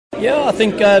Yeah, I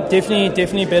think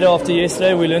definitely better after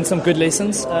yesterday. We learned some good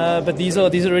lessons, but these are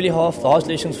really harsh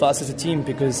lessons for us as a team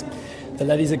because the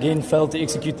ladies again failed to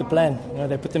execute the plan.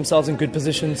 They put themselves in good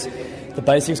positions. The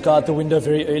basics go out the window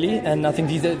very early, and I think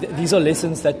these are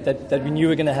lessons that we knew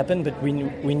were going to happen, but we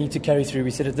need to carry through.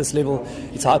 We said at this level,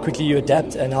 it's how quickly you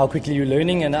adapt and how quickly you're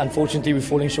learning, and unfortunately we're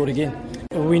falling short again.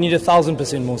 We need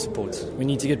 1,000% more support. We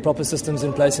need to get proper systems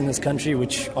in place in this country,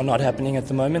 which are not happening at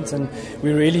the moment, and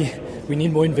we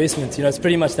need more investment. It's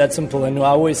pretty much that simple. And I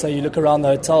always say, you look around the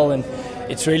hotel, and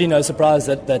it's really no surprise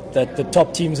that the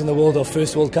top teams in the world are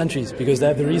first world countries because they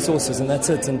have the resources, and that's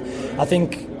it. And I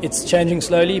think it's changing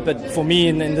slowly, but for me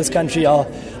in this country, our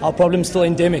problem's still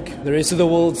endemic. The rest of the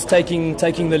world's taking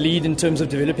the lead in terms of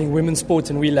developing women's sports,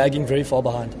 and we're lagging very far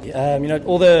behind.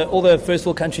 All the first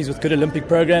world countries with good Olympic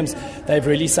programs, they've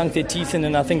really sunk their teeth in,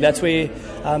 and I think that's where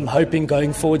I'm hoping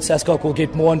going forward SASCOC will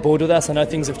get more on board with us. I know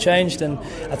things have changed, and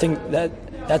I think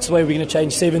that's the way we're going to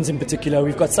change sevens in particular.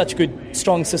 We've got such good,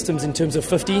 strong systems in terms of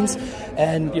 15s,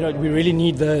 and we really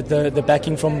need the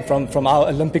backing from our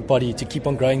Olympic body to keep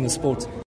on growing the sport.